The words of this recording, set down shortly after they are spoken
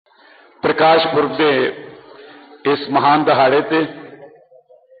प्रकाश गुरब के इस महान दहाड़े ते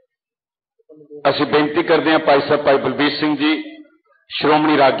असीं बेनती करते हैं भाई साहब भाई बलबीर सिंह जी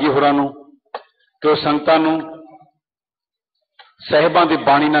श्रोमणी रागी होरां नूं कि वह संगतां नूं साहिबां दी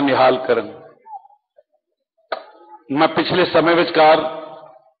बाणी नाल निहाल करन। मैं पिछले समय विचकार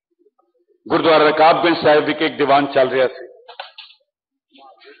गुरुद्वारा रकाबगंज साहिब विच एक दीवान चल रहा सी।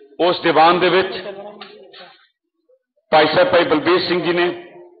 उस दीवान दे विच भाई साहब भाई बलबीर सिंह जी ने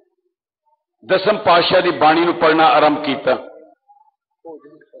दसम पातशाह की बाणी नूं पढ़ना आरंभ किया।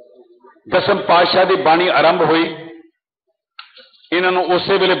 दसम पातशाह की बाणी आरंभ हुई, इन्हां नूं उस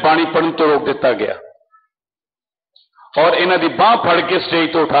वेले बाणी पढ़न तो रोक दिता गया और इन्हां दी बांह फड़ के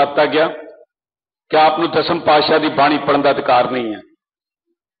स्टेज तो उठा दिता गया कि आपनूं दसम पातशाह की बाणी पढ़न का अधिकार नहीं है।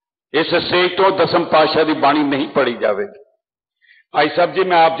 इस स्टेज तो दसम पातशाह की बाणी नहीं पढ़ी जाएगी। भाई साहब जी,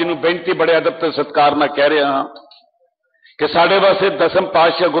 मैं आप जी नूं बेनती बड़े अदब ते सत्कार नाल कह रहा हाँ कि साढ़े वास्ते दसम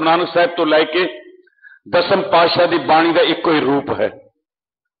पातशाह गुरु नानक साहब तो लैके दसम पातशाह की बाणी का इको ही रूप है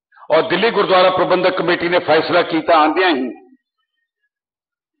और दिल्ली गुरुद्वारा प्रबंधक कमेटी ने फैसला किया आंदियां ही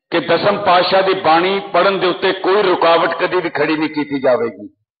कि दसम पातशाह की बाणी पढ़न के उत्ते कोई रुकावट कभी भी खड़ी नहीं की जाएगी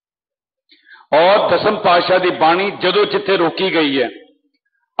और दसम पातशाह की बाणी जदों जिथे रोकी गई है,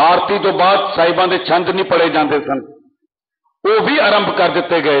 आरती तो बाद साहिबां दे छंद नहीं पढ़े जाते सन, वो भी आरंभ कर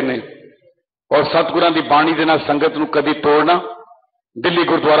दिते गए ने और सतगुरां दी बाणी दे नाल संगत नूं कदी तोड़ना दिल्ली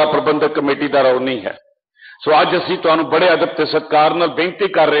गुरुद्वारा प्रबंधक कमेटी का रौ नहीं है। सो अज असीं तुहानूं बड़े अदब ते सत्कार नाल बेनती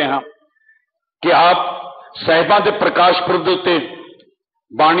कर रहे हैं कि आप साहिबां दे प्रकाश पुरब दे उत्ते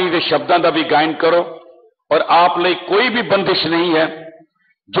बाणी के शब्दों का भी गायन करो और आप लिए कोई भी बंदिश नहीं है।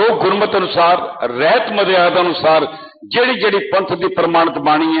 जो गुरमत अनुसार रहत मर्यादा अनुसार जिहड़ी जिहड़ी पंथ की प्रमाणित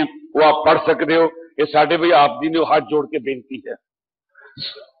बाणी है वो आप पढ़ सकते हो। ये साडे भी आप जी ने हाथ जोड़ के बेनती है।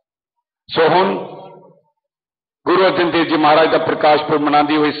 सो हुण गुरु अर्जन देव जी महाराज का प्रकाश पुरब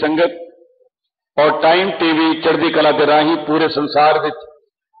मनाती हुई संगत और टाइम टीवी चढ़दी कला के राही पूरे संसार में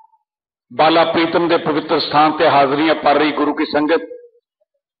बाला प्रीतम के पवित्र स्थान से हाजरियां पा रही गुरु की संगत,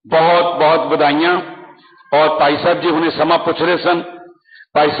 बहुत बहुत बधाइयां। और भाई साहब जी हुणे समा पूछ रहे सन,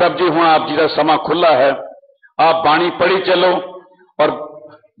 भाई साहब जी हुण आप जी का समा खुला है, आप बाणी पढ़ी चलो और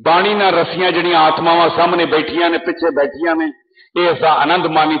बाणी ना रसियां जिहड़ियां आत्मावां सामने बैठियां ने पिछे बैठियां ने ये असां आनंद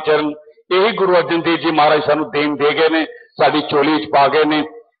मानी चरण यही गुरु अर्जन देव जी महाराज सानू देन दे गए ने, साडी झोली च पा गए ने।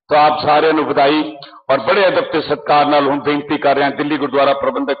 तो आप सारिਆਂ ਨੂੰ ਵਧਾਈ और बड़े अदब ते सत्कार नाल हुण बेनती कर रहे हैं दिल्ली गुरुद्वारा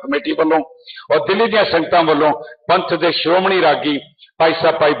प्रबंधक कमेटी वालों और दिल्ली दी संगतां वालों पंथ दे श्रोमणी रागी भाई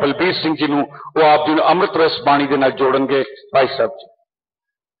साहब भाई बलबीर सिंह जी नूं वो आप जी नूं अमृत रस बाणी दे नाल जोड़नगे। भाई साहब जी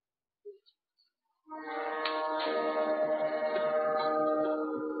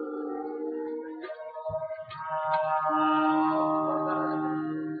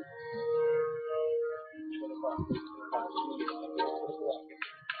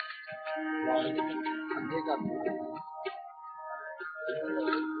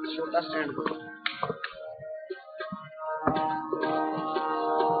छोटा स्टैंड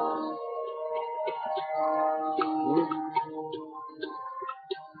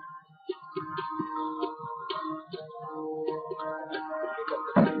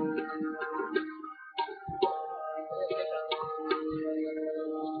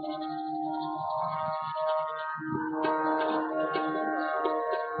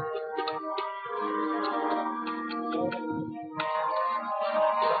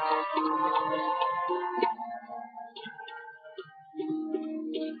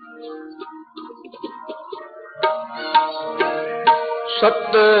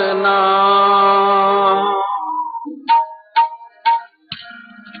सतनाम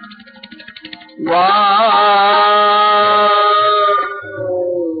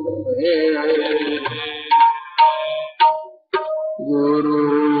गुरु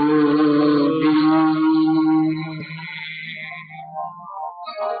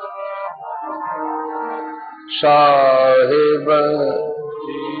साहिब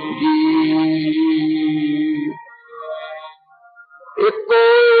जी एक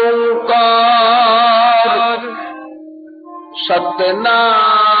ओंकार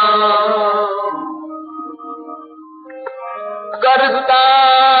सतनाम करता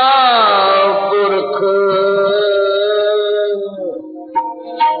पुरख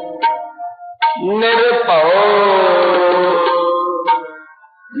निर्भव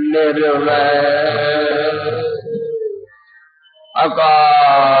निर्वैर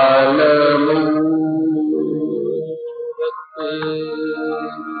अकाल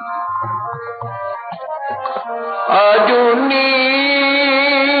अजूनी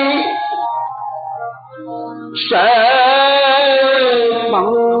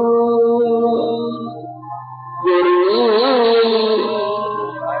गुरु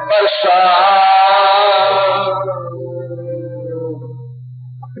बरसा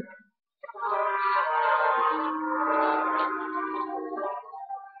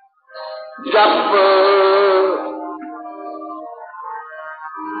जप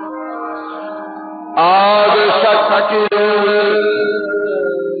आद सच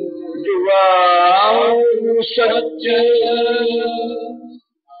जुआ सच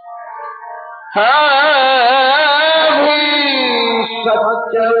है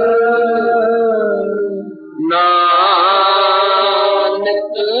सच नानक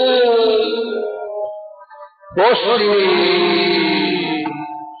होशी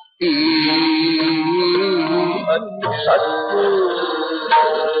सच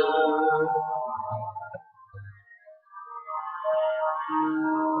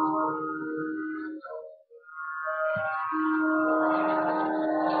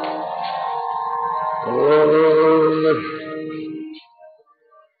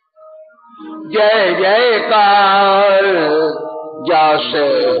जय जयकार जस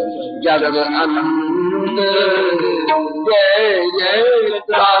जग अंदर जय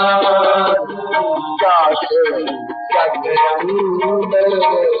जयकार जस जग अंदर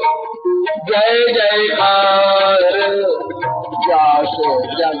जय जयकार जस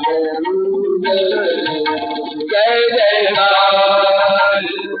जग अंदर जय जयकार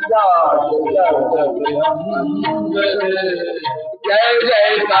जस जग अंदर जय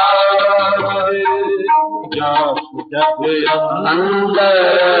जयकार जस जग अंदर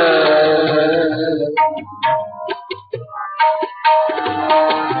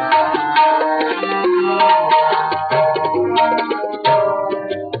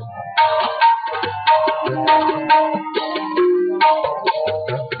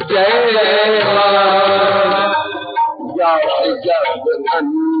जय जयकार जस जग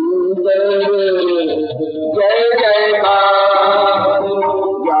अंदर जय जयकार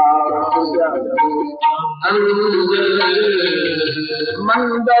जस जग अंदर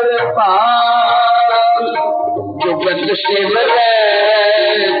मंदर पार जुगत शिव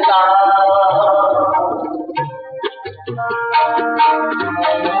रहता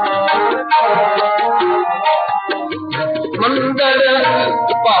मंदर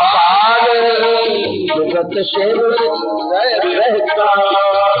पार जुगत शिव रहता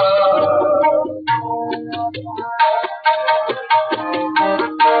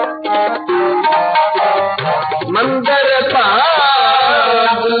मंदर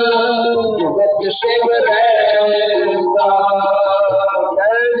पार जुगत शिव रहता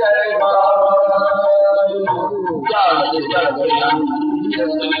जय जयकार जस जग अंदर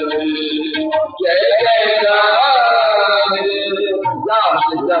जय जयकार जस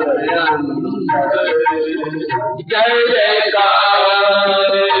जग अंदर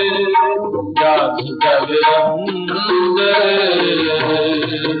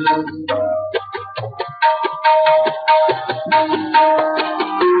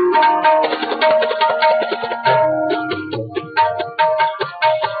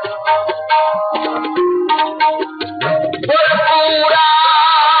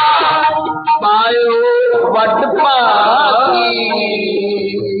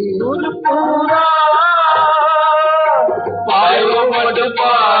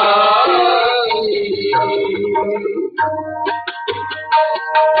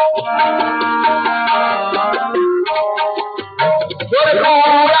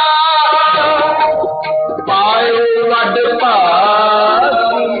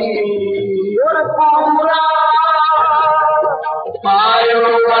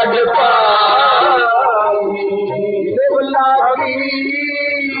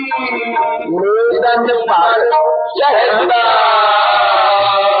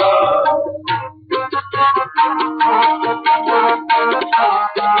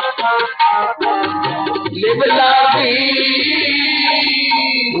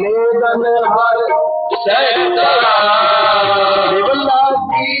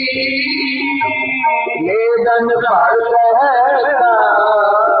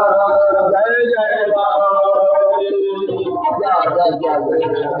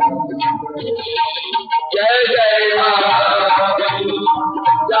जय जयकार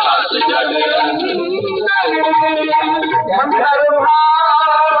जस जग अंदर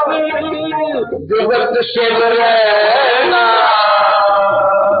जुगत शिव रहना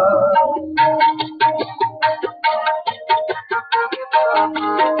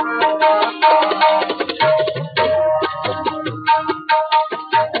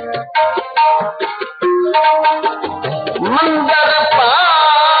मंदिर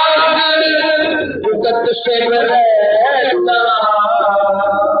पार जुगत शिव रहना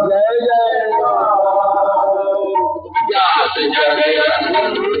जय जय जस जग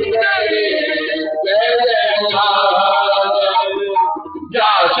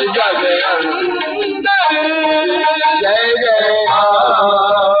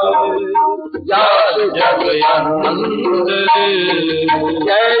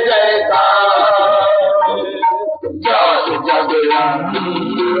जय जयकार जात जग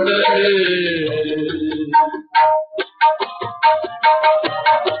अंदर।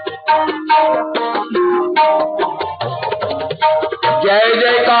 जय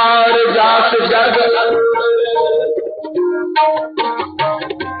जयकार जात जग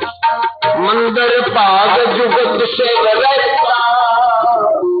मंदिर भाग जुगत से रहता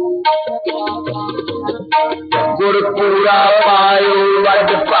गुरपुरा पायो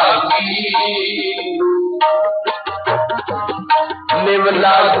वड भागी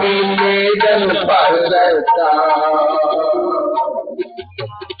निवला की मेदन पर रहता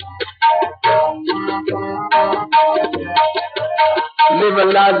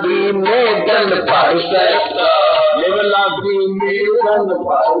निवला की मेदन पर रहता निवला की मेदन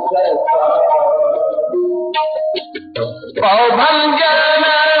पर रहता पाव भंजन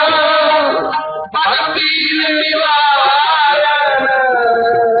भक्ति निवारण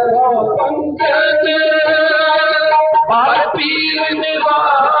भक्ति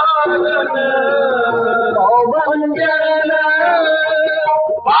निवारण पाव भंजन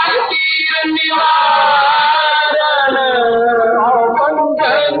भक्ति निवारण पाव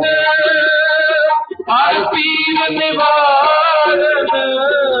भंजन भक्ति निवारण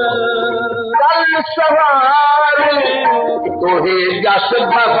कल सवार तोहे जस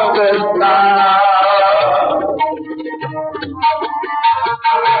भक्ता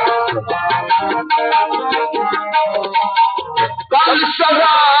कल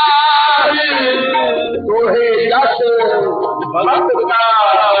सवार तोहे जस भक्ता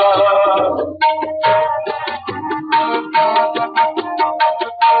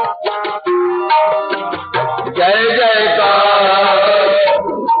जय जयकार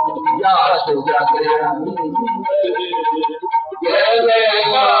जात जग जय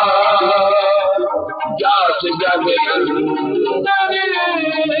जयकार जात जग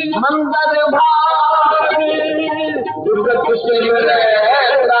मंदिर भाग जुगत से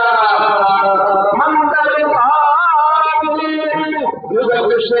रहता मंदिर भाग जुगत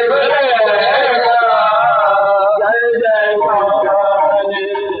से रहता जय जयकार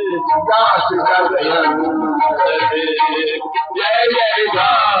जात जग जय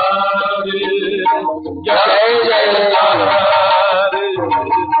जयकार जय जयकार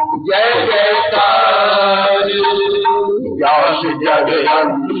जय जयकार जात जग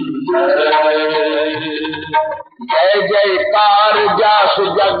जय जयकार जास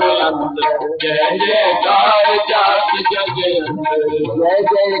जग जय जयकार जास जग जय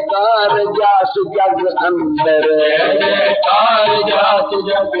जयकार जास जग अंदर जय जयकार जास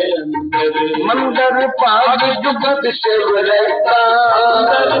जग अंदर मंदिर पाग जुगत शिव रहता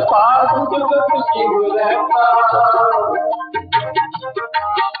मंदिर पाग जुगत शिव रहता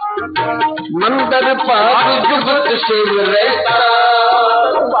मंदिर पाग जुगत शिव रहता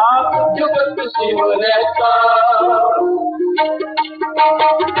पाग जुगत शिव रहता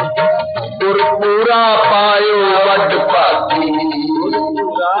गुरपुरा पायो वड भागी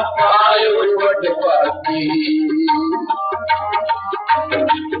गुरपुरा पायो वड भागी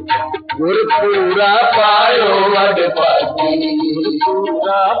गुरपुरा पायो वड भागी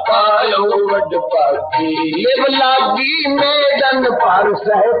गुरपुरा पायो वड भागी लिव लागी मेदन पर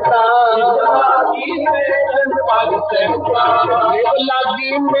सहता लागी मेदन पर सहता लिव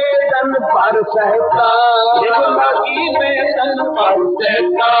लागी मेदन पर सहता लिव लागी मेदन पर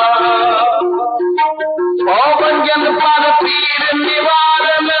सहता भंजन पर पीर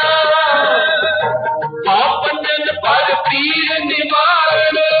निवारण भंजन पर पीर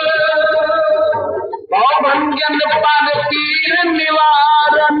निवारण भंजन पर पीर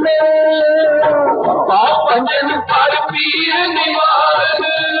निवारण भंजन पर पीर निवारण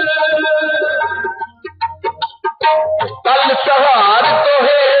कल सहार तो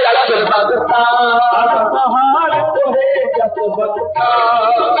है जस भगता सहार तो है जस भगता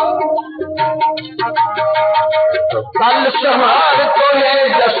कल सहार तो है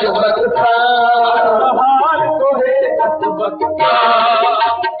जस भगता सहार तो है जस भगता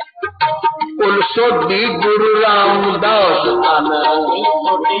कुल सोडी गुरु रामदास कुल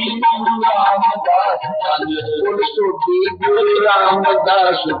सोडी गुरु रामदास कुल सोडी गुरु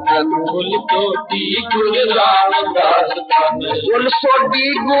रामदास कुल सोडी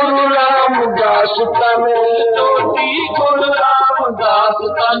गुरु रामदास सोडी गुरु रामदास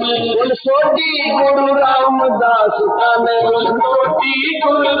कुल सोडी गुरु रामदास सोडी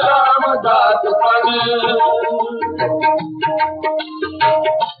गुरु रामदास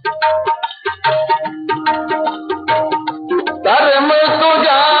धर्म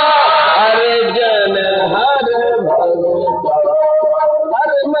तुझा अर्जन हर भगवान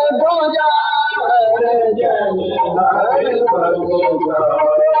धर्म तुझा अर्जन हर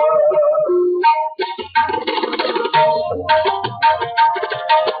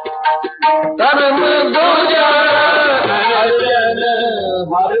धर्म दूजा अर्जन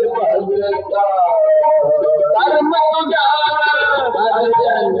हर भगता धर्म दूजा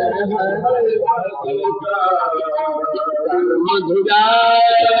अर्जन हर भगता धर्म दूजा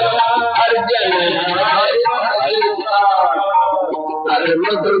अर्जन हर भगता धर्म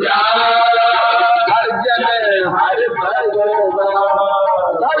दूजा अर्जन हर भगता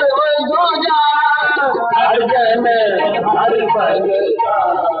धर्म दूजा अर्जन हर भगता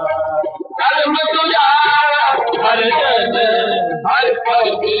धर्म तुझा अर्जन हर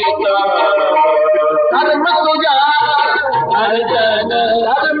भगता धर्म तुझा अर्जन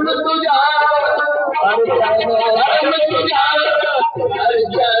धर्म तुझा अर्जन धर्म तुझा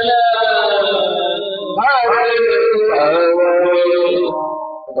अर्जन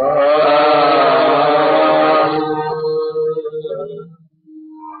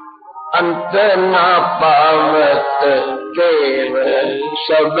अंत न पावत केवल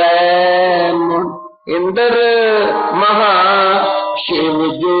सबैन इंद्र महा शिव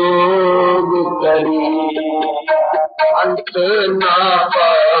जोग करी अंत न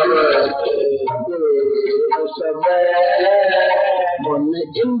पावत केवल सबैन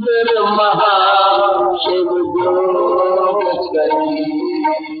इंद्र महा शिव जोग करी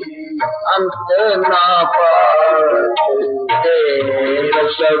अंत न पावत केवल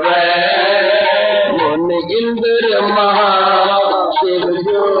सबैन इंद्र महा शिव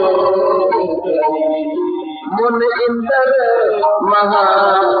जोग मुन इंद्र महा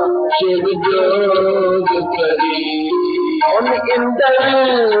शिव जोग करी मुन इंद्र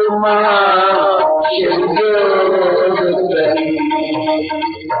महा शिव जोग करी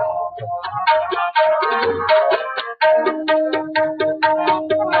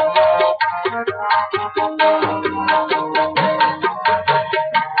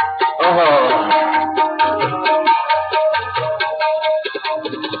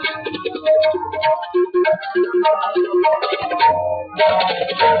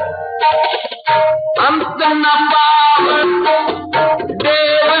अंत न पावत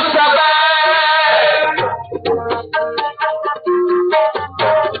देव सबैन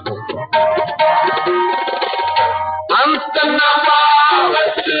अंत न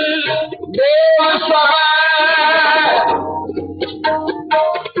पावत देव सबैन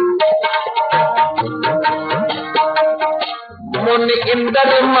मुन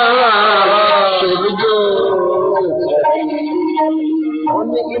इंद्र महा शिव जोग करी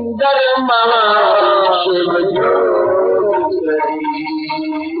मुन इंद्र महा शिव जोग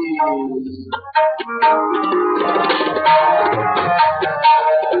करी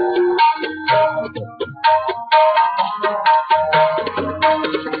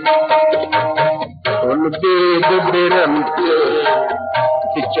उन वेद बिरंत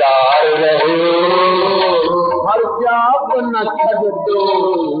विचार रहे हर जाप न छड़ दो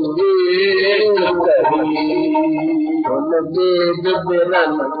वेद करी उन वेद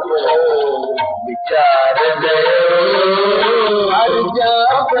बिरंत विचार रहे हर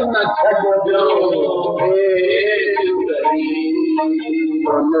जाप न छड़ दो वेद करी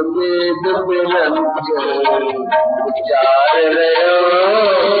उन वेद बिरंत विचार रहे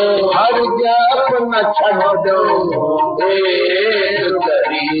हर जाप न छड़ दो वेद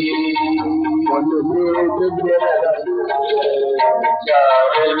करी उन वेद बिरंत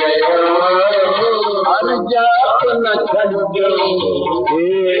विचार रहे हर जाप न छड़ दो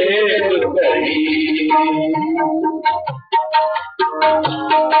वेद करी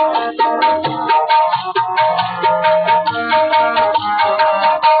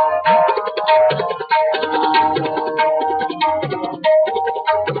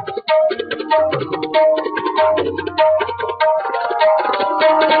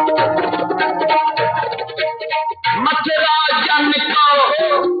मथुरा जन को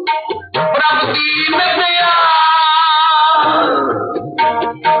प्रभु दीन दया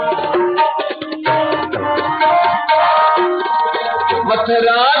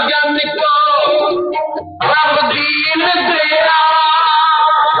मथुरा जन को प्रभु दीन दया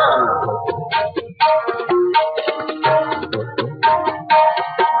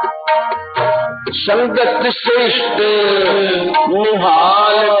संगत श्रेष्ठ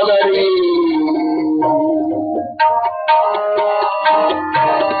निहाल करी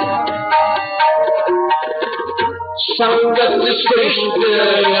संगत श्रेष्ठ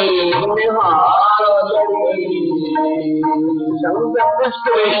निहाल करी संगत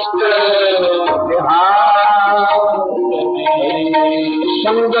श्रेष्ठ निहाल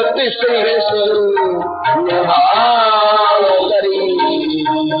संगत श्रेष्ठ निहाल करी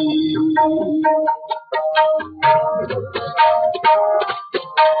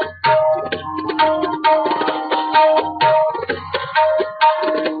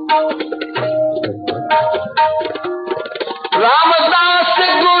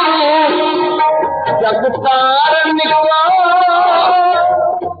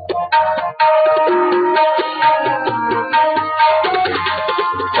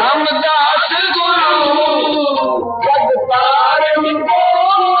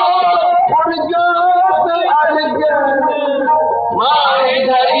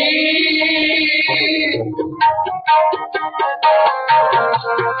हरी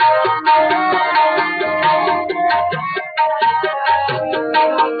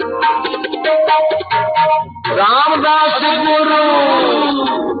रामदास गुरु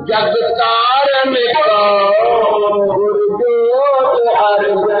जग तारण को गुरुजोत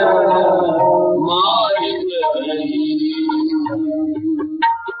अर्जन माय हरी।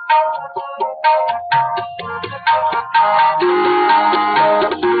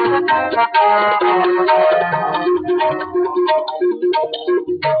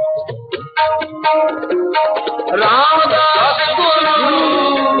 रामदास गुरु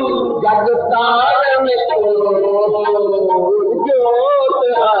जग तारण को जोत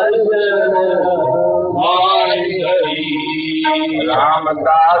अर्जन माय हरी।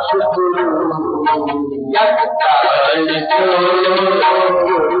 रामदास गुरु जग तारण को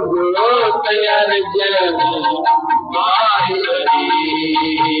जोत अर्जन माय हरी।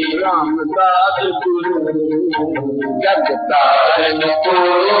 रामदास गुरु जग तारण को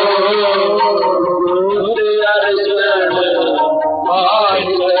अर्जन माय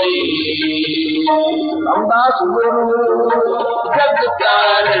हरी। रामदास गुरु जग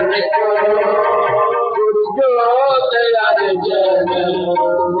तारण को जोत अर्जन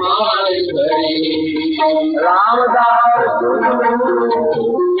माय हरी। रामदास गुरु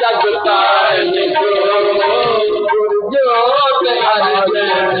जग तारण को जोत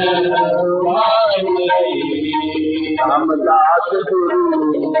अर्जन माय हरी। रामदास गुरु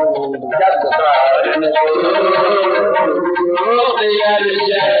जग तारण को जोत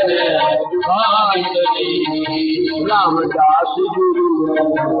अर्जन माय हरी। रामदास गुरु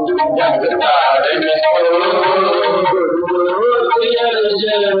जग तारण को जोत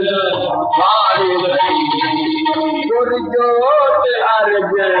अर्जन my Hari. गुरुजोत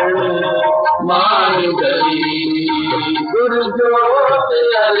Arjan my Hari. गुरुजोत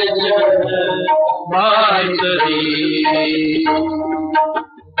Arjan my हरी।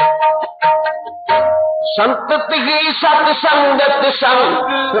 संतत ही सत्संगत संग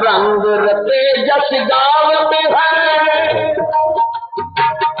रंग रते जस गावत है।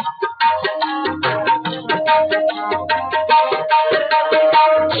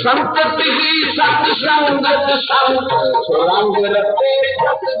 संतत ही सत्संगत संग रंग रते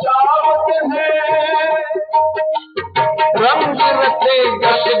जस गावत है। रंग रते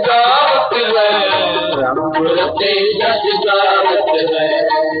जस गावत है। रंग रते जस गावत है।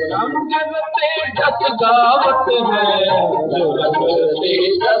 रंग रते जस गावत है। जो रंग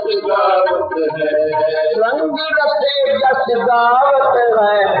रते जस गावत है। रंग रते जस गावत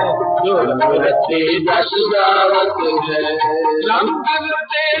है। जो रंग रते जस गावत है। रंग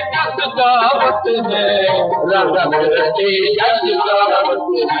रते जस गावत है। रंग रते जस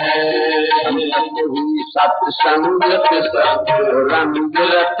गावत है। सत्संगत संग रंग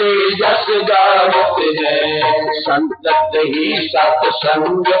रते जस गावत है। संतत ही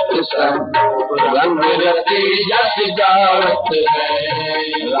सत्संगत संग रंग रते जस गावत है।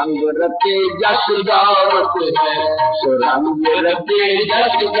 रंग रते जस गावत है। रंग रते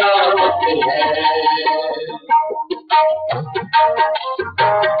जस गावत है।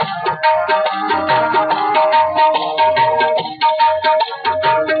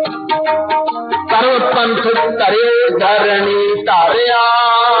 कर्म पंथ करे धरणी तारिया।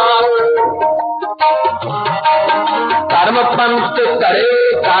 कर्म पंथ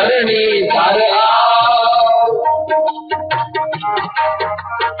करे धरणी तारिया।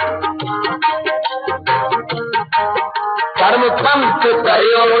 कर्म पंथ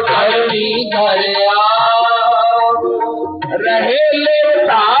करो धरणी तारिया। रहे ले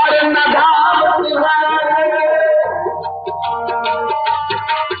तार न धावत है।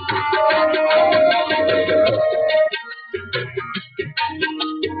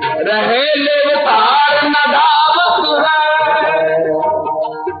 रहे ले तार न धावत है।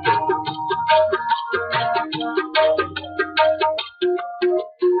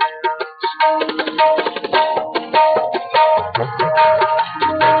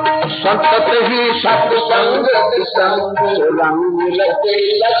 संतत ही सत्संगत संग रंग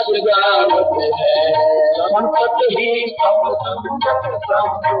रते जस गावत है। संतत ही सत्संगत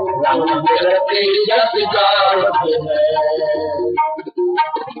संग रंग रते जस गावत है।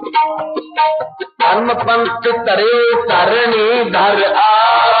 कर्म पंथ करे तरणी धर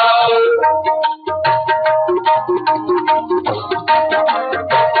आओ।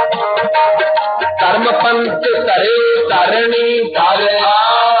 कर्म पंथ करे तरणी धर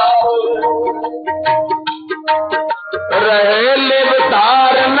आओ। रहे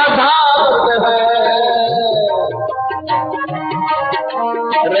लिवतार न धावत है।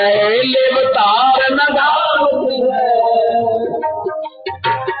 रहे लिवतार न धावत है।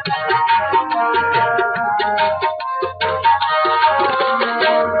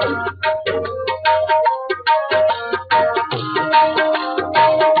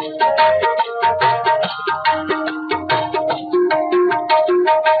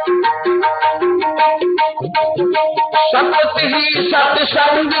 संगत ही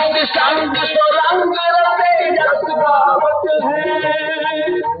सत्संग संग तो रंग रते जस गावत है।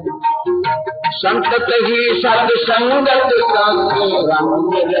 संगत ही सत्संगत संग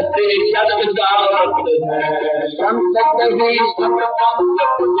रंग रते जस गावत है। संगत ही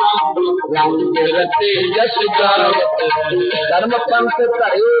सत्संगत संग रंग रते जस गावत है। धर्म पंथ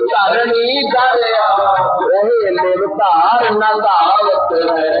करे धरणी धरया रहे निर्धार न गावत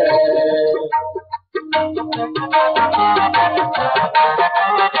है।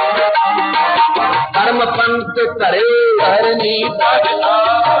 धर्म पंथ करे धरणी धरया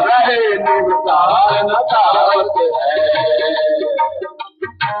रहे निर्धार न गावत है।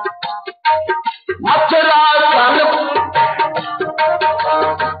 मथुरा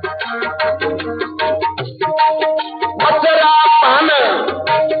पान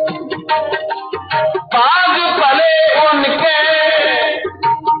बाग भले उनके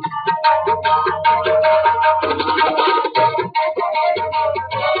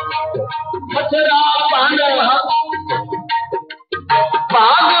मथुरा पान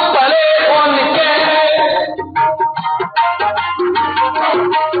बाग भले उनके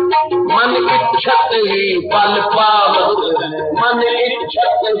मन इच्छत ही फल पावत है। मन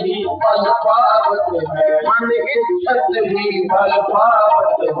इच्छत ही फल पावत है। मन इच्छत ही फल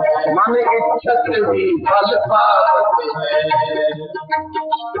पावत है। मन इच्छत ही फल पावत है।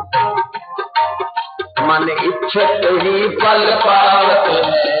 मन इच्छत ही फल पावत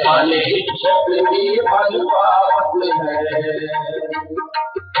है। मन इच्छत ही फल पावत है।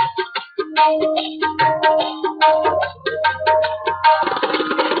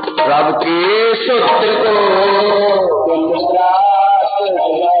 रब के सूत्र को तुम त्रास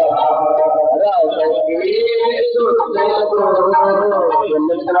रब के सूत्र को तुम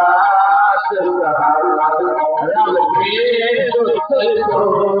त्रास रब के सूत्र को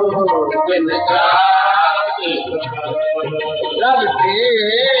तुम त्रास रब के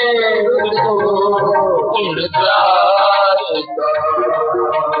तुम त्रास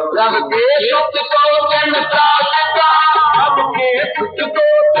रब के सूत्र को तुम त्रास रब के सूत्र को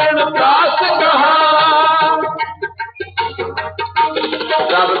त्रास कहा।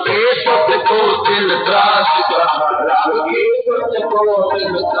 रब के सत्य को दिल त्रास कहा। रब के सत्य को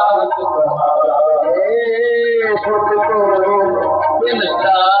दिल त्रास कहा। सत्य को दिल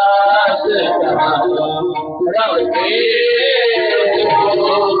त्रास कहा। रब के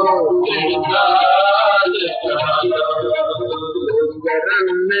दिल त्रास कहा।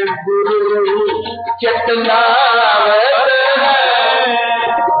 गुरु चतनावत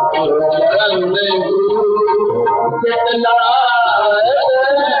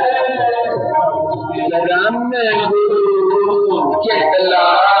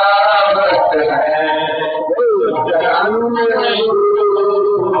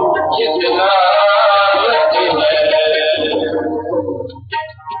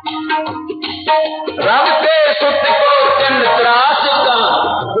रब के सुत को चंद त्रास का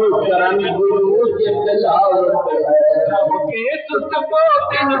चरण गुरु चितलावत है। रब के सुत को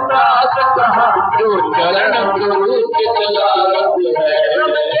चंद त्रास कहा जो चरण गुरु चितलावत है।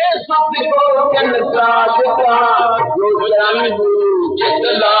 रब के सुत को चंद त्रास कहा जो चरण गुरु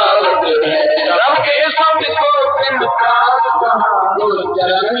चितलावत है। रब के सुत को चंद त्रास कहा जो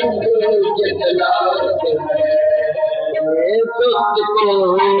चरण गुरु चितलावत है। सुत को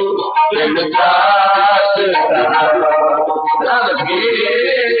चंद त्रास कहा रब के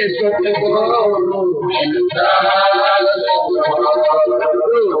सुत को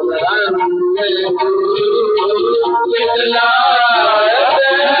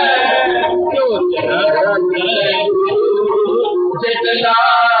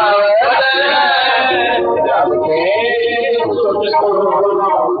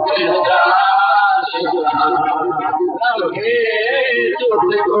चंद त्रास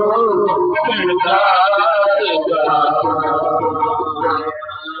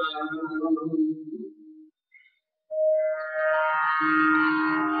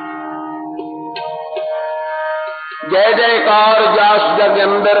जय जयकार जास जग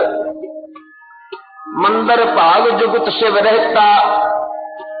अंदर मंदर भाग जुगत शिव रहता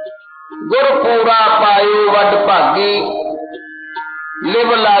गुरपूरा पायो वड भागी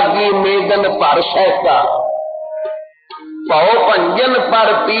लिव लागी मेदन पर सहता भौ भंजन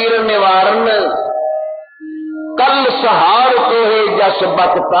पर पीर निवारण कल सहार तोहे जस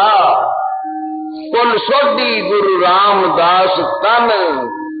बखता कुल सोधी गुरु रामदास तन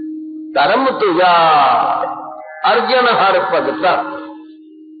धर्म तुझा अर्जन हर भगता।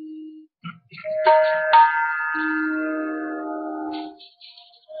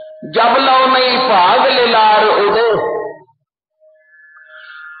 जब लो नहीं भाग लिलार उदय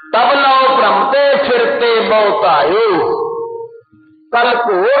तब लो भ्रमते फिर ते बहुत आयो, कल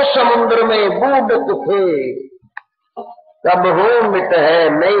घोर समुद्र में बूढ़ थे, कब हो मिट है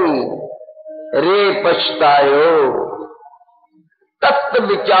नहीं रे पछतायो। तत्व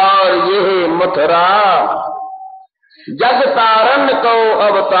विचार ये मथुरा, जग तारन को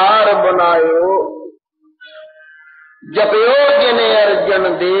अवतार बनायो। जपयो जिने अर्जन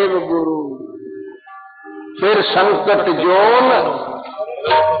देव गुरु, फिर संकट जोन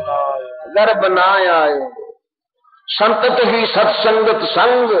गर्भ ना आए। संतत ही सत्संगत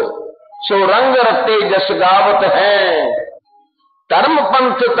संग, सो रंग रते जस गावत है। धर्म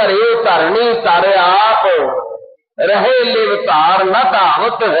पंथ करे धरणी तारे आप, रहे लिव तार न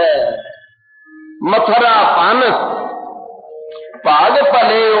धावत है। मथुरा पान भाग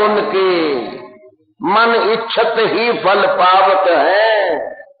भले उनके, मन इच्छत ही फल पावत है।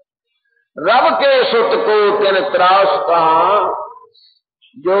 रब के सुत को तिन त्रास कहा,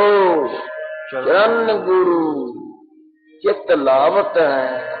 जो चरण गुरु चित लावत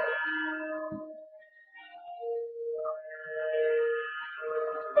है।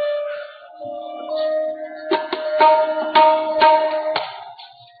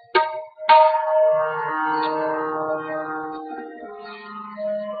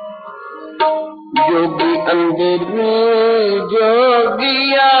 जोगी अंदर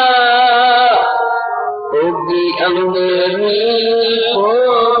जोगिया, जोगी अंदर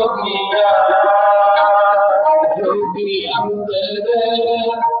जोगिया, जोगी अंदर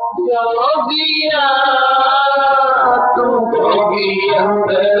जोगिया, तू जोगी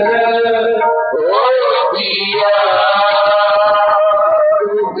अंदर जोगिया,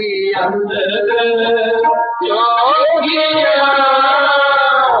 जोगी अंदर जोगिया,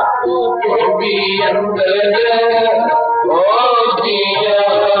 जोगी अंदर जोगिया,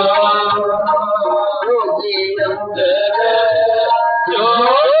 जोगी अंदर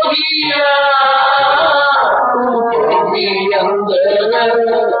जोगिया, जोगी अंदर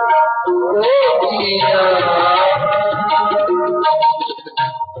जोगिया।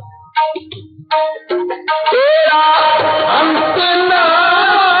 तेरा अंत ना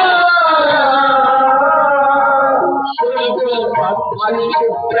सुख मन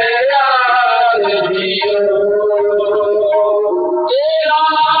तेरा जियो, तेरा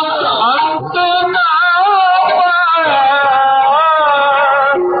अंत ना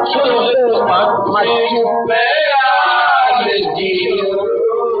सुख मन तेरा जियो,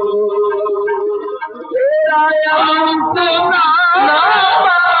 तेरा अंत ना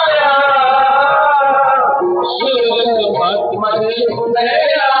पाया सुख मन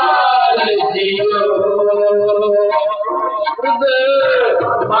तेरा जियो।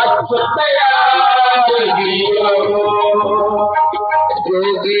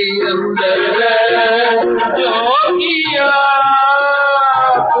 जोगी अंदर जोगिया,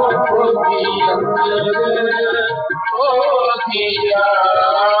 जोगी अंदर जोगिया,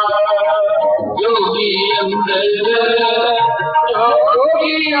 जोगी अंदर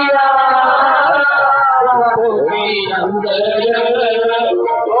जोगिया, जोगी अंदर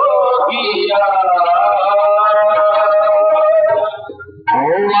जोगिया।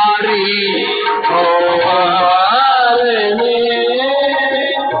 हमारी हमारे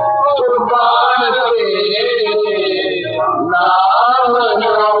कुर्बान तेरे नाम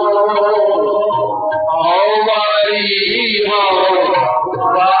लो, हमारी हमारे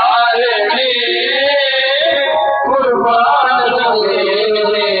कुर्बान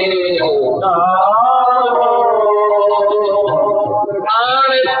तेरे नाम लो,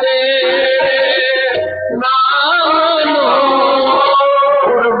 कुर्बान तेरे नाम लो,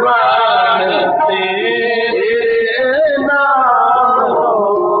 कुर्बान तेरे नाम लो,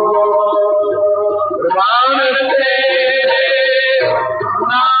 कुर्बान तेरे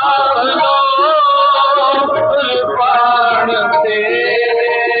नाम लो, कुर्बान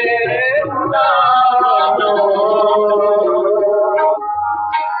तेरे नाम लो।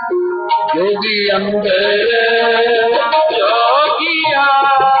 जोगी अंदर जोगिया,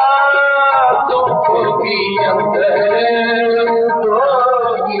 जोगी अंदर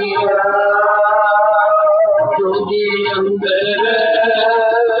जोगिया, जोगी अंदर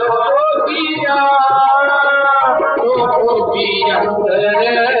जोगिया, जोगी अंदर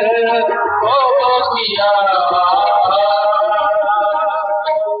जोगिया।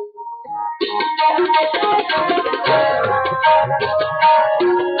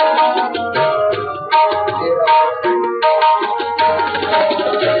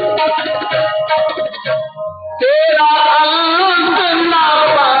 तेरा अंत ना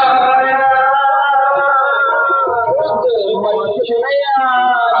पाया मछलिया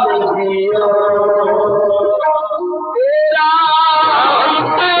जियो, तेरा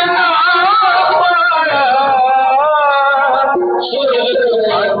अंत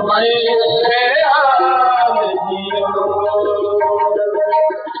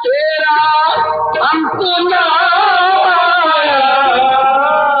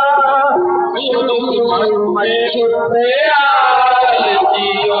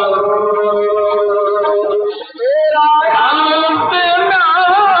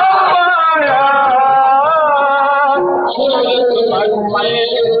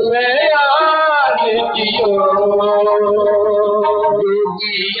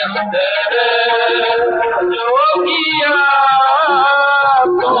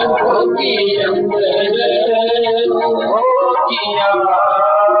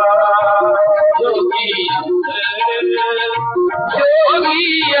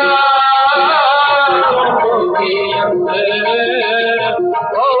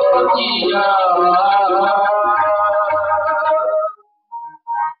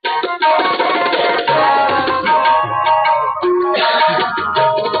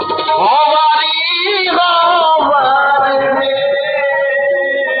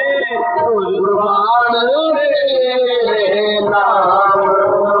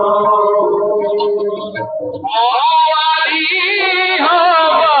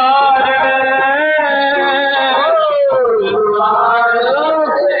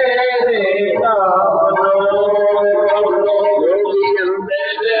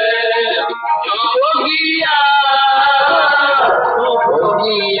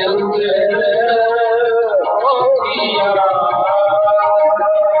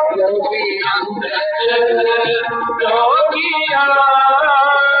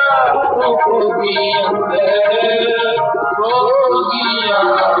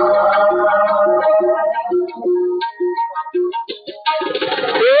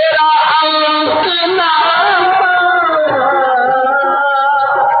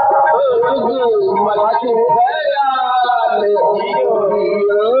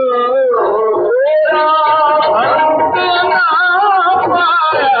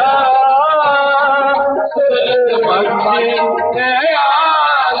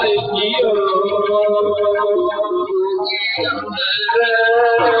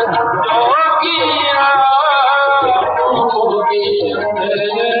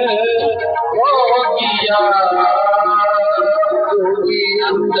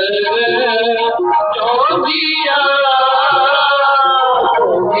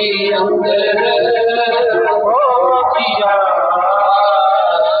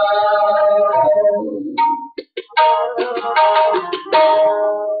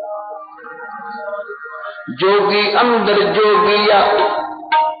जोगी अंदर जोगिया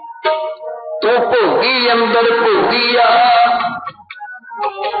तो भोगी अंदर भोगिया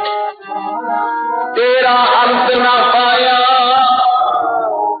तेरा अंत ना पाया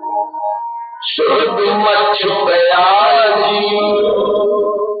शुद्ध मच गया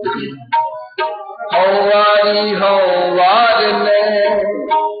हवारी हवार ने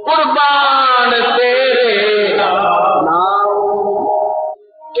कुर्बान तेरे नाम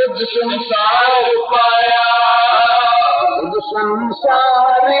तुझ संसार पाया तुझ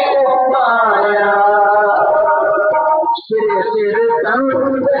संसार पाया सिर सिर दंड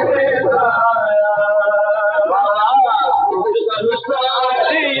तुझ संसार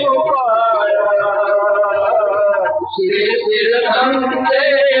पाया सिर सिर दंड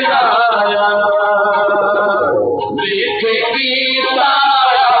लाया देखे की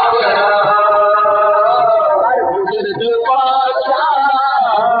तारा गुजर पाछा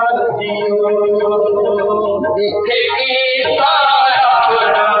देखे की तारा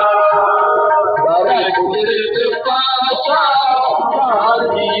गुजर पाछा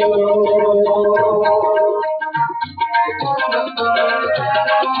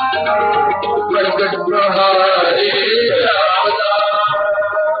प्रगट प्रहारे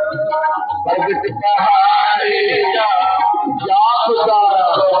प्रगट प्रहारे जापदा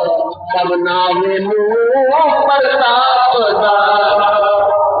सब नामे प्रतापदा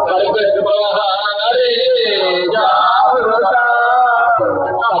प्रगट प्रहारे जापदा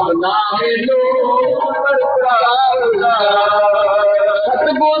सब नामे प्रतापदा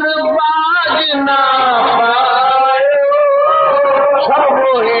सतगुर बाज ना पाए सब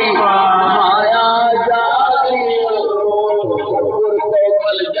मोही माया जालियो सतगुर को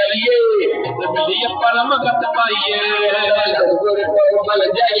बल जाइए मिलिए परम गत पाइए सतगुर को बल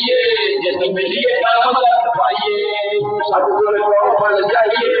जाइए जिस मिलिए परम गत पाइए सतगुर को बल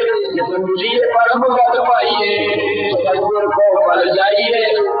जाइए जिस मिलिए परम गत पाइए सतगुर को बल जाइए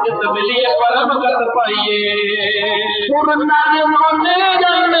जिस मिलिए परम गत पाइए सुर नर मन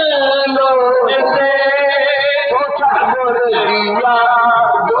जन लोचते तो सतगुर दिया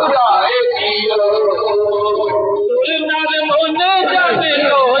बुराए दियो सुर नर मन जन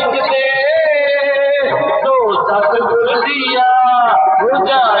लोचते तो सतगुर दिया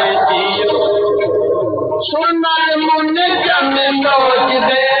बुझाए दियो सुर नर मन जन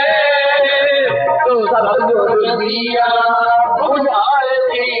लोचते तो सतगुर दिया बुझाए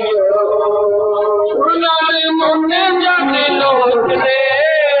दियो सुर नर मन जन लोचते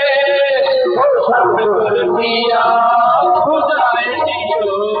तो सतगुर दिया बुझाए दियो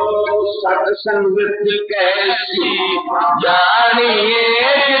संगत कैसी जानिए,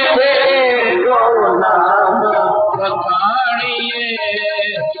 जिसे नाम बखानिए,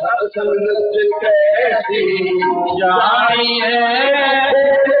 संगत कैसी जानिए,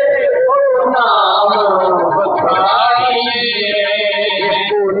 नाम बखानिए।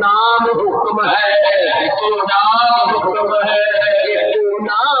 नाम हुक्म है, नाम हुक्म है,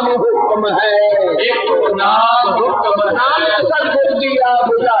 नाम हुक्म है, नाम हुक्म। नानक सतगुर दिया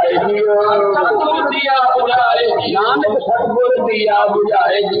बुझाए जियो, सतगुर दिया बुझाए जियो, नानक सतगुर दिया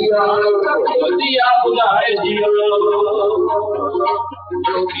बुझाए जियो, सतगुर दिया बुझाए जियो।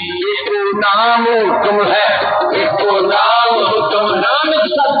 एक नाम हुक्म है, एक नाम हुक्म, नानक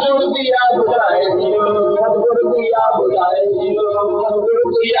सतगुर दिया बुझाए जियो, सतगुर दिया बुझाए जियो, सतगुर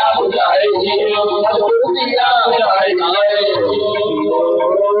दिया बुझाए जियो, सतगुर दिया बुझाए जियो।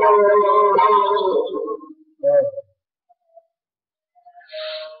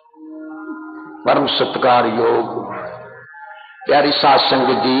 परम सत्कार योग प्यारी साध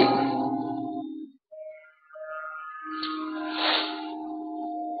संगत जी,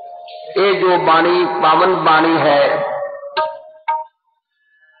 ये जो बाणी पावन बाणी है,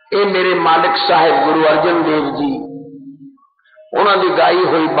 ये मेरे मालिक साहिब गुरु अर्जन देव जी उन्होंने गाई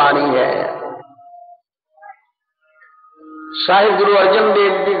हुई बाणी है। साहिब गुरु अर्जन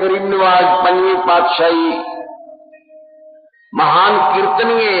देव जी गरीब निवाज पंजवीं पातशाही महान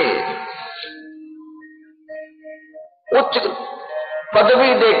कीर्तनीय उच्च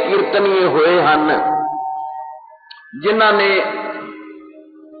पदवी के कीर्तनीय हुए हैं, जिन्हों ने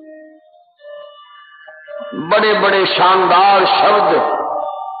बड़े बड़े शानदार शब्द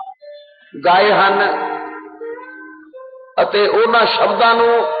गाए हैं, अते उन्हां शब्दां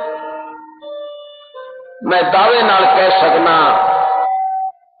नूं मैं दावे नाल कह सकना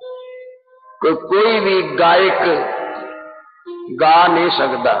कि कोई भी गायक गा नहीं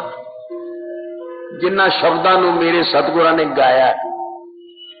सकता जिन्हां शब्दां नूं मेरे सतगुरां ने गाया।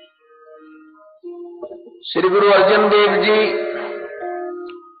 श्री गुरु अर्जन देव जी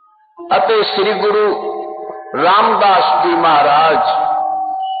अते श्री गुरु रामदास जी महाराज,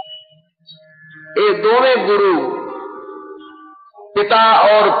 ये दोवें गुरु पिता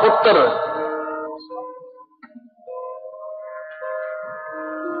और पुत्र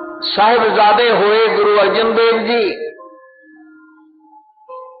साहिबजादे हुए गुरु अर्जन देव जी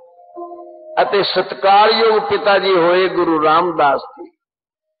अते सत्कारयोग पिताजी होए गुरु रामदास जी।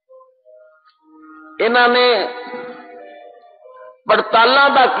 इन्होंने पड़तालों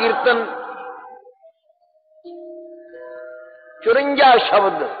का कीर्तन 54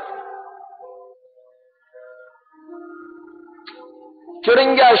 शब्द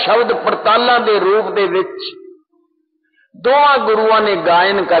 54 शब्द पड़तालों के रूप दे विच दोवां गुरुआं ने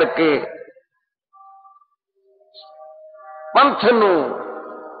गायन करके पंथ नूं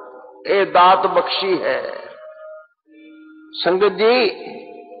ये दात बख्शी है। संगत जी,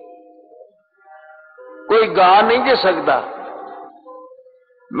 कोई गा नहीं जा सकता।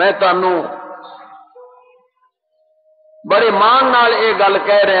 मैं तुहानूं बड़े मान नाल ये गल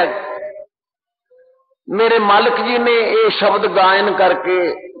कह रहा, मेरे मालिक जी ने ये शब्द गायन करके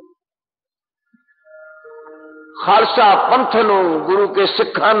खालसा पंथ नूं, गुरु के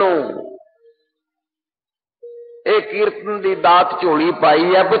सिखां नूं ये कीर्तन की दात झोली पाई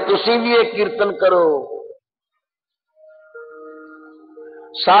है कि तुसीं भी ये कीर्तन करो।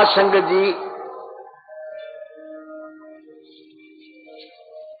 साध संगत जी,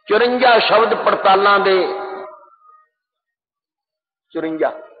 54 शब्द पड़तालों दे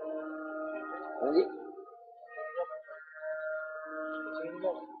 54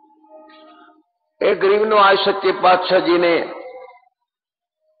 एक गरीब नवाज सच्चे पातशाह जी ने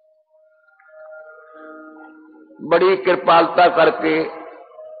बड़ी कृपालता करके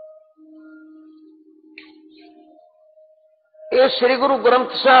ये श्री गुरु ग्रंथ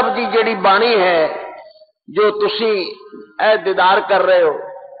साहब जी जेड़ी बाणी है, जो तुसी ऐ दीदार कर रहे हो,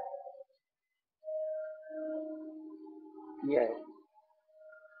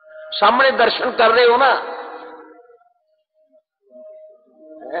 सामने दर्शन कर रहे हो ना,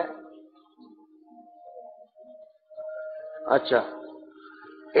 अच्छा,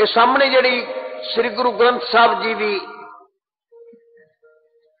 ये सामने जेड़ी श्री गुरु ग्रंथ साहब जी की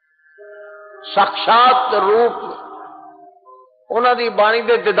साक्षात रूप उन्हां दी बाणी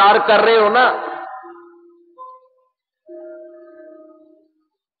दे दीदार कर रहे हो ना,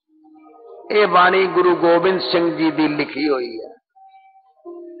 ये बाणी गुरु गोबिंद सिंह जी की लिखी हुई है।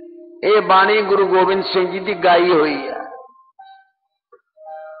 ये बाणी गुरु गोबिंद सिंह जी की गाई हुई है।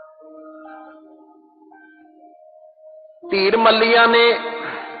 धीर मल्लिया ने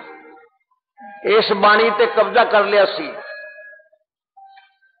इस बाणी ते कब्जा कर लिया सी।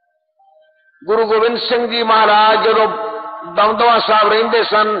 गुरु गोबिंद सिंह जी महाराज जो दमदमा साहब रहिंदे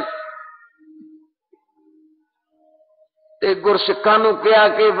सन ते गुरसिखां नूं कहा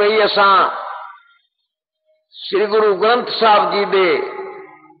कि बई असां श्री गुरु ग्रंथ साहब जी दे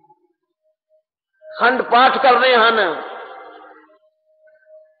खंड पाठ करने हैं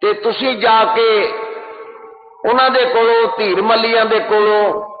ते तुसीं जाके उन्हां दे कोलों धीर मलियां दे कोलों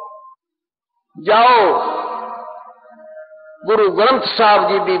जाओ गुरु ग्रंथ साहब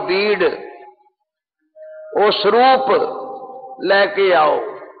जी की बीड़ वो स्वरूप लैके आओ।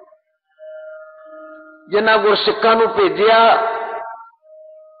 जिन्हां गुरसिखां नूं भेजिया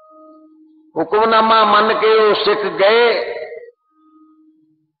हुक्मनामा मन के वो सिख गए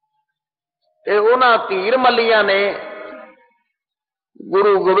ते उन्हां धीर मलियां ने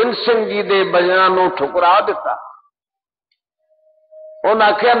गुरु गोबिंद सिंह जी दे भजनां नूं ठुकरा दिता। उन्हां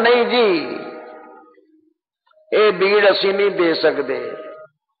आख्या नहीं जी ये बीड़ असीं नहीं दे सकते,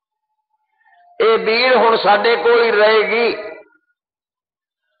 ये बीड़ हुण साडे कोल ही रहेगी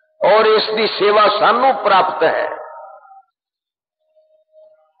और इसकी सेवा सानू प्राप्त है।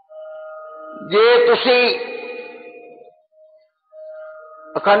 जे तुसी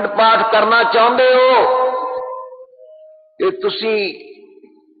अखंड पाठ करना चाहते हो कि तुसी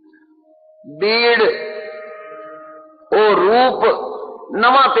बीड़ वो रूप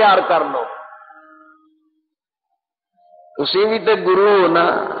नवा तैयार कर लो। तुसी भी तो गुरु हो ना,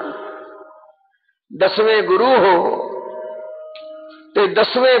 10वें गुरु हो, ते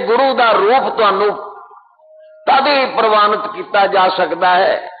 10वें गुरु का रूप तुहानू तद ही प्रवानित किया जा सकता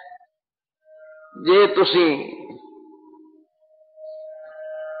है जे तुसी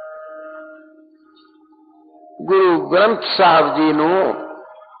गुरु ग्रंथ साहब जी नू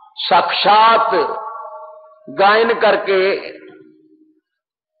साक्षात गायन करके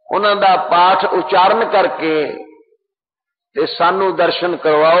उन्हां दा पाठ उच्चारण करके ते सानू दर्शन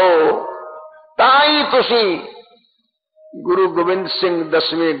करवाओ, ताई तुसी गुरु गोबिंद सिंह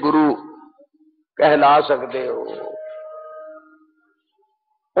 10वें गुरु कहला सकते हो।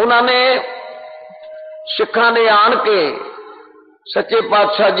 उन्होंने सिखा ने आन के सच्चे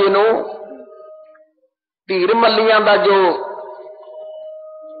पातशाह जी नू धीर मलियां दा जो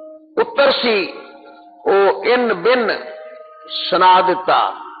उत्तर सी वो इन बिन सुना दिता।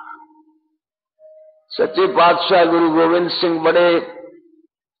 सच्चे पातशाह गुरु गोबिंद सिंह बड़े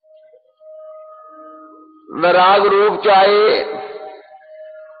वैराग रूप च आए,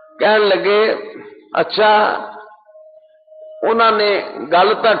 कहन लगे अच्छा उन्होंने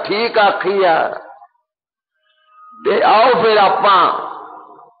गल तो ठीक आखी आ ते आओ फिर आपां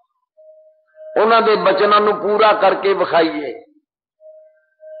उन्हां दे बचनां नूं पूरा करके विखाईए।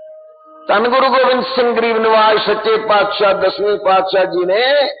 धन गुरु गोबिंद सिंह गरीब नवाज सच्चे पातशाह 10वें पातशाह जी ने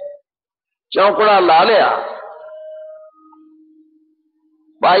चौंकड़ा ला लिया।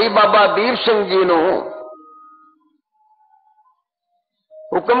 भाई बाबा दीप सिंह जी नूं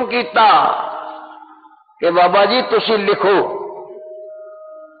हुक्म किया कि बाबा जी तुसी लिखो,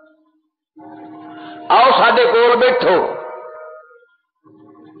 आओ साडे कोल बैठो।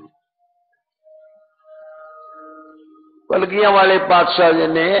 कलगियां वाले पातशाह जी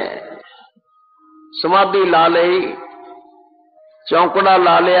ने समाधि ला ली, चौंकड़ा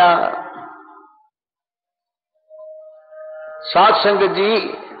ला लिया। साध संगत जी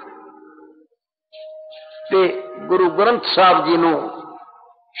ते गुरु ग्रंथ साहब जी नूं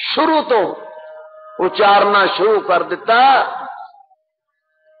शुरू तो उचारना शुरू कर दिता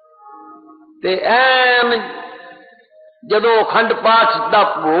ते ऐन जदों अखंड पाठ का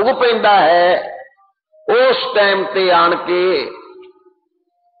भोग पैंदा है उस टाइम ते आन के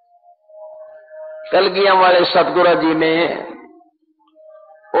कलगियां वाले सतगुरु जी ने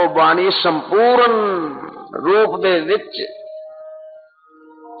वो बाणी संपूर्ण रूप दे विच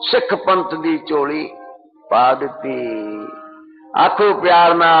सिख पंथ दी झोली पा दिती। आखो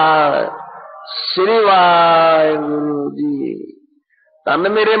प्यार नाल श्री वाहिगुरु जी।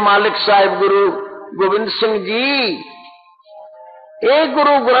 धन मेरे मालिक साहिब गुरु गोबिंद सिंह जी, ये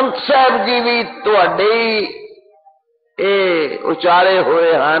गुरु ग्रंथ साहब जी भी तुहाडे उचारे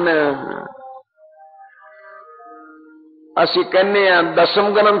हुए हैं। असी कहने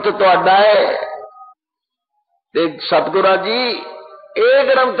 10वां ग्रंथ तुहाडा है ते सतगुरा जी ये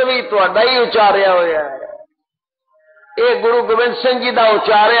ग्रंथ भी तुहाडा ही उचारिया होया है। ये गुरु गोबिंद सिंह जी का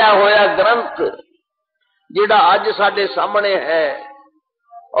उचारिया होया ग्रंथ जिहड़ा अज साडे सामने है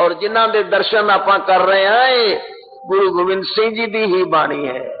और जिन्हां दे दर्शन आपां कर रहे हैं गुरु गोबिंद सिंह जी की ही बाणी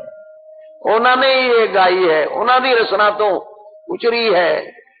है। उन्होंने ही ये गाई है, उन्होंने रचना तो उचरी है।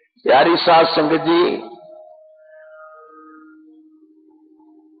 प्यारी साध संगत जी,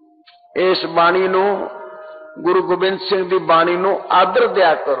 इस बाणी नूं गुरु गोबिंद सिंह की बाणी नूं आदर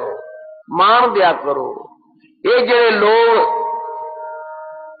दिया करो, मान दिया करो। ये जेड़े लोग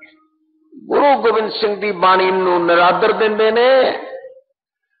गुरु गोबिंद सिंह की बाणी नूं निरादर देंदे ने,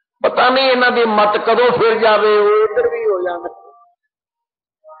 पता नहीं इन्हां दी मत कदों फिर जावे, वो इधर भी हो जाण,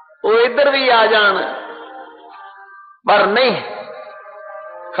 वो इधर भी आ जाण, पर नहीं।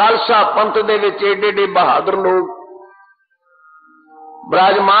 खालसा पंथ दे विच एडे एडे बहादुर लोग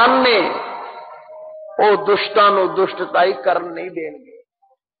विराजमान ने, वो दुष्टां नूं दुष्टताई करन नहीं देणगे।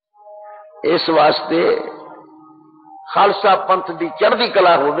 इस वास्ते खालसा पंथ की चढ़दी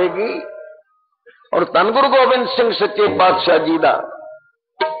कला होवेगी और धन गुरु गोबिंद सिंह सच्चे पातशाह जी का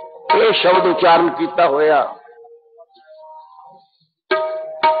यह शब्द उच्चारण किया होया।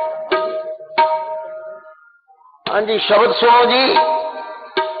 हाँ जी, शब्द सुनो जी।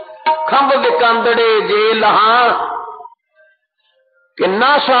 खंभ विकंदड़े जे लहा कि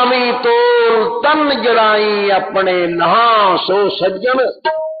ना स्वामी तोल तन जड़ाई अपने नहा सो सज्जन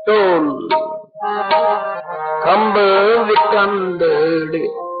टोल। खंभ विकंदड़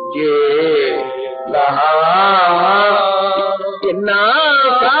जे लहा कि ना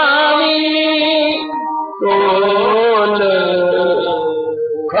स्वामी तोल।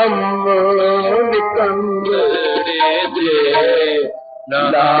 खंभ विकंदड़ जे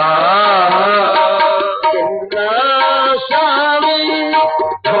लहा कि ना स्वामी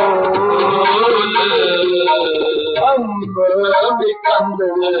तोल। खंभ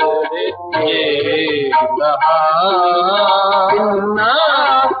विकंदड़ जे लहा कि ना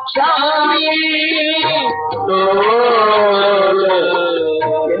स्वामी तोल।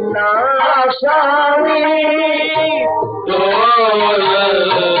 कि ना स्वामी तोल।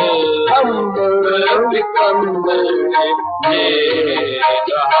 खंभ विकंदड़ जे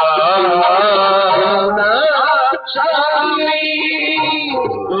लहा ना स्वामी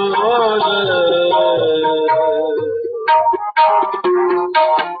तोल।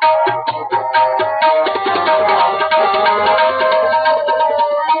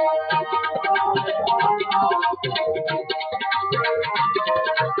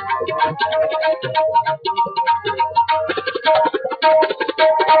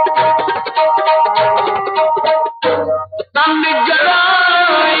 तन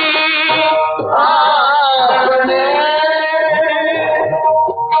जड़ाई आपने,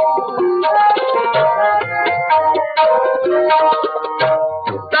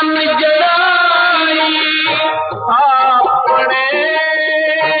 तन जड़ाई आपने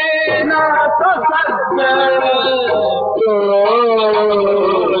ना तो सज्जन टोल।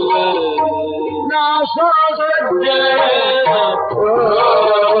 ना सो सज्जन टोल।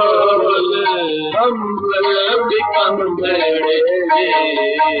 खंभ विकंदड़ जे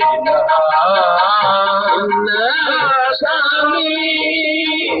लहा ना स्वामी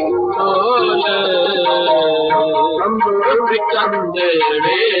तोल। खंभ विकंदड़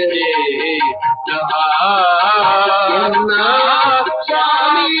जे लहा ना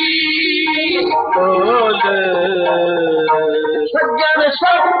स्वामी तोल। सज्जन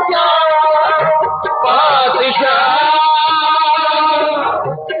सच्चा पातशाह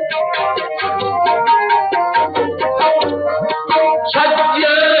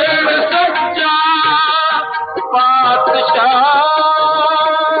सज्जन सच्चा पातशाह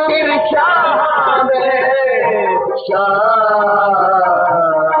इरशाद शाह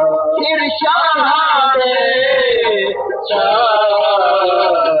इरशाद शाह।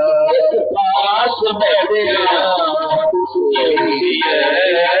 इस पास बैठा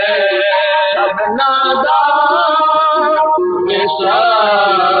सब नादा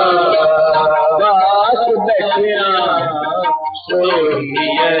पास बैठा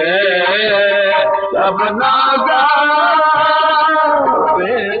सब नागा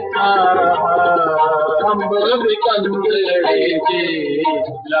बेटा। खंभ विकंदड़ जे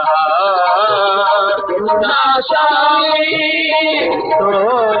लहा कि ना स्वामी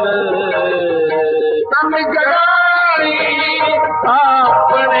तोल। तन जड़ाई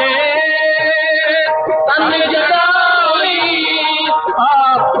आपने, तन जड़ाई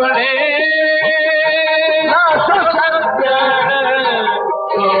आपने ना सो सज्जन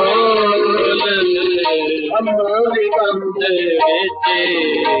टोल। खंभ विकंदड़ जे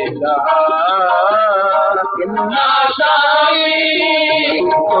लहा कि ना स्वामी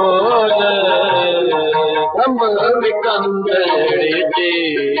तोल। खंभ विकंदड़ जे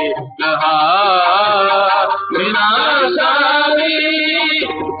लहा कि ना स्वामी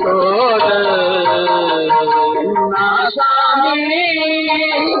तोल। ना स्वामी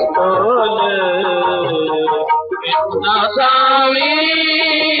तोल। ना स्वामी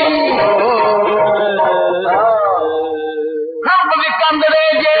तोल। खंभ विकंदड़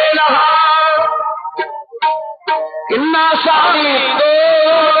जे लहा कि ना स्वामी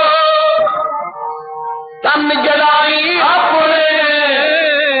तोल।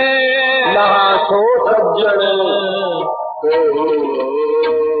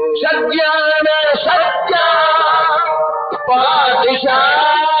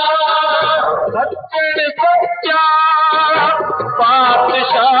 सच्चा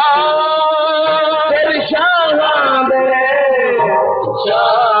पातशाह फिर शाह दे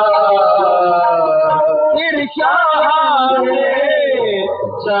फिर शाह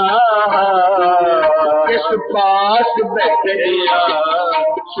किस पास बैठिया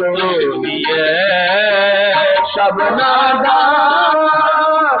सोनिए सब नादा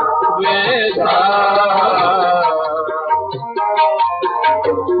वेदा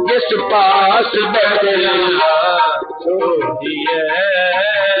किस पास बैठिया सोनिए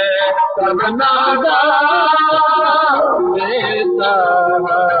सब नादा वेदा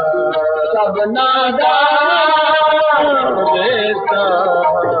सब नादा वेदा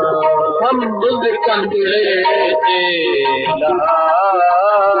हम बुद्ध कंदे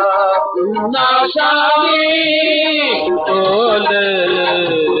नाशामी तोल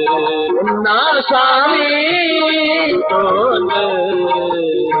नाशामी तोल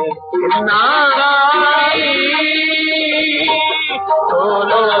नाराई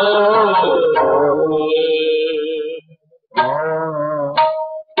तोलो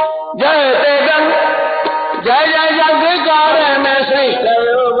जय तेगन जय जय जगकार में श्री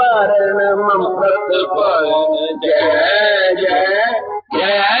ममृत पालन जय जय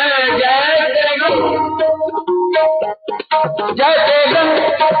जय जय तेगन जय तेगन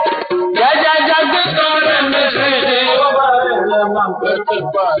जय जय जगकार में श्री ममृत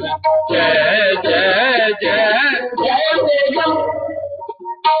पालन जय जय जय जय तेगन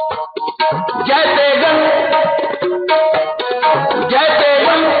जय तेगन जय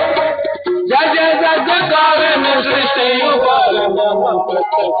तेगन जय जय जगकार में सृष्टि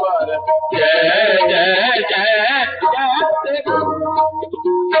जय जय जय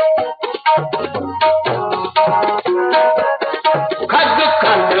खंड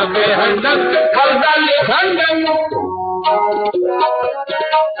खंड में हंडक खलदल खंडन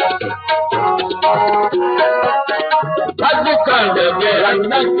खंड खंड में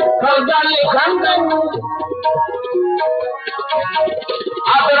हंडक खलदल खंडन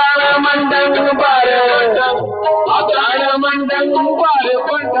अग्राण मंडन बार अग्राण मंडन बार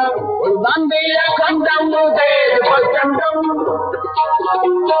पंडम दंडीय खंडम देव प्रचंडम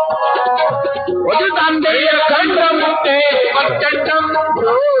दंडीय खंडम देव प्रचंडम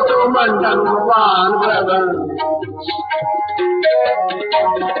रोज मंडन वान भवन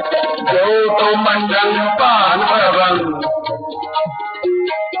जो मंडन पान भवन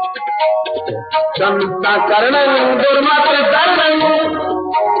क्षमता करणं दुर्मत धर्मं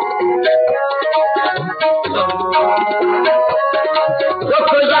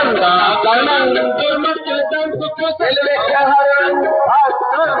दुख गंगा करणं दुर्मत धर्म दुख सेलवेख हरणं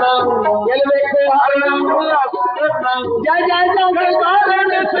सेलवेख हरणं जय जय जय कारण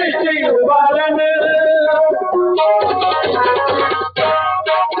सृष्टि उबारण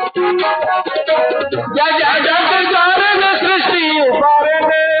जय जय जय कारण सृष्टि उबारण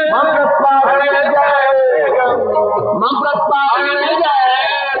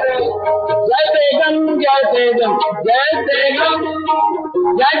जय तेगम जय तेगम जय तेगम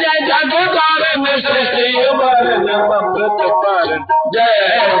जय जय जगकार में सृष्टि उबारण अमृत पारण जय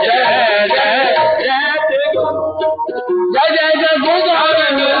जय जय जय तेगम जय जय जगकार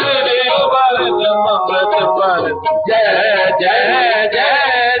में सृष्टि उबारण अमृत पारण जय जय जय जय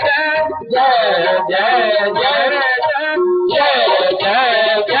जय जय जय जय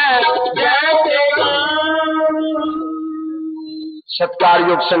जय जय तेगम। सत्कार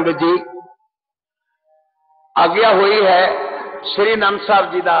योग संगत जी आज्ञा हुई है श्री आनंद साहब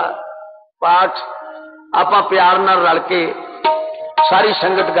जी का पाठ आप प्यार नाल रल के सारी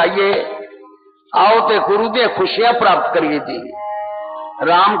संगत गाइए आओ ते गुरु दी खुशियां प्राप्त करिए जी।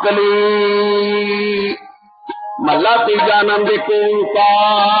 रामकली महला तीजा आनंद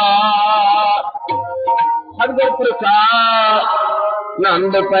सतगुर प्रसाद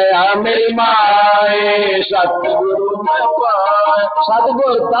नंद पया मेरी माए सतगुरु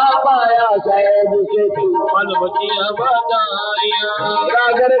सतगुर का पाया सहज से मन बचिया बधाइया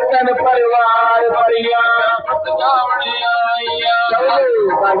रागर तन परिवार परिया गावने आइया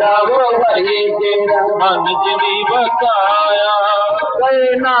बजावो भरी तेरा मन जिनी बकाया कई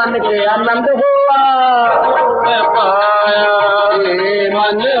नानक आनंद हुआ पाया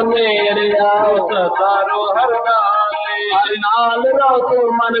मन मेरे सतारो हर नाल रहो तो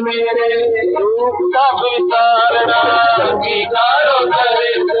मन मेरे रूप का विचारना अंगीकारो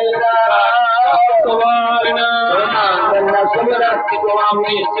करे तेरा वारना समरथ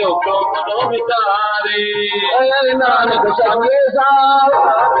स्वामी से तो मनो विचारे नानक संगे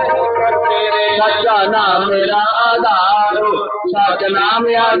तेरे सच्चा नाम मेरा आधार सच नाम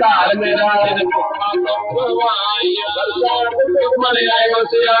आधार मेरा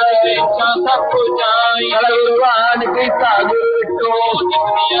सब कुछ भगवान की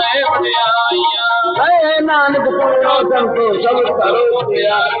नानक पूरो संतो सब करो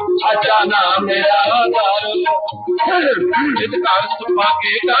अच्छा नाम मेरा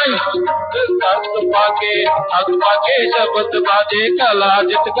पाके पाके शब्द बाजे कला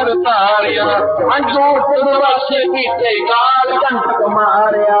जित कर तारिया पीछे काल कंठ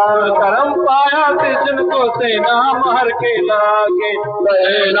मारिया करम पाया कृष्ण को सेना मार के लागे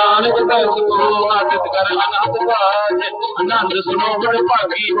नानक दस को आदित कर अनंत बाज आनंद सुनो बड़े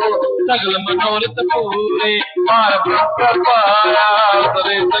पागी हो सगल मनोरथ पूरे पार ब्रह्म पारा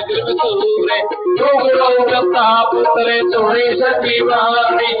तरे सगल सूरे योग योग ताप तरे तोरे सती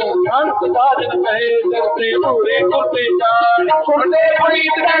वाणी अंत साधन कहे सकते पूरे कुर्ते जान कुर्ते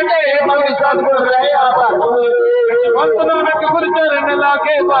प्रीत करते मन सतगुर रहा भक्त नानक गुर चरण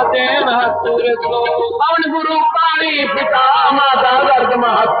लागे बाजे महतुर को पवन गुरु पानी पिता माता गर्द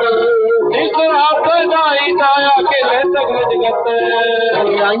महत इस हाथ जाई जाया के ले सगल जगत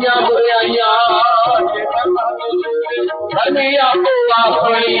आइया बुराइया धनिया को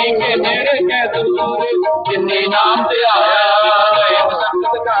अपनी के मेरे के दूर जिन्नी नाम से आया एक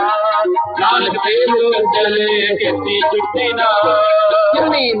संगत का नानक देव चले खेती छुट्टी ना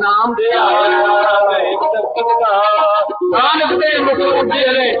जिन्नी नाम से आया एक संगत का नानक देव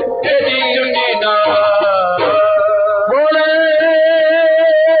चले खेती छुट्टी ना बोले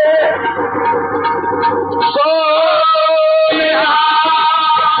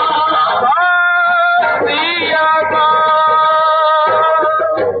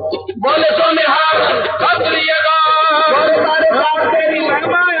बोले तो निहार खतरिएगा बोले तारे बाप तेरी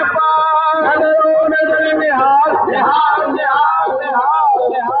महिमा अपार नजर निहार निहार निहार निहार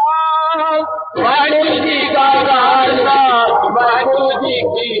निहार वाहिगुरु जी का खालसा वाहिगुरु जी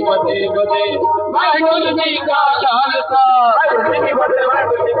की बदे बदे वाहिगुरु जी का खालसा वाहिगुरु जी की बदे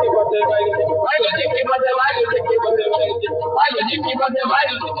वाहिगुरु जी की बदे वाहिगुरु जी की बदे वाहिगुरु जी की बदे वाहिगुरु जी की बदे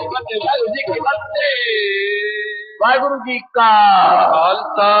वाहिगुरु जी की बदे वाहिगुरु जी की बदे वाहिगुरु जी का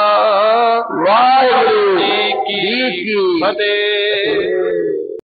खालसा वाहिगुरु जी की फतेह।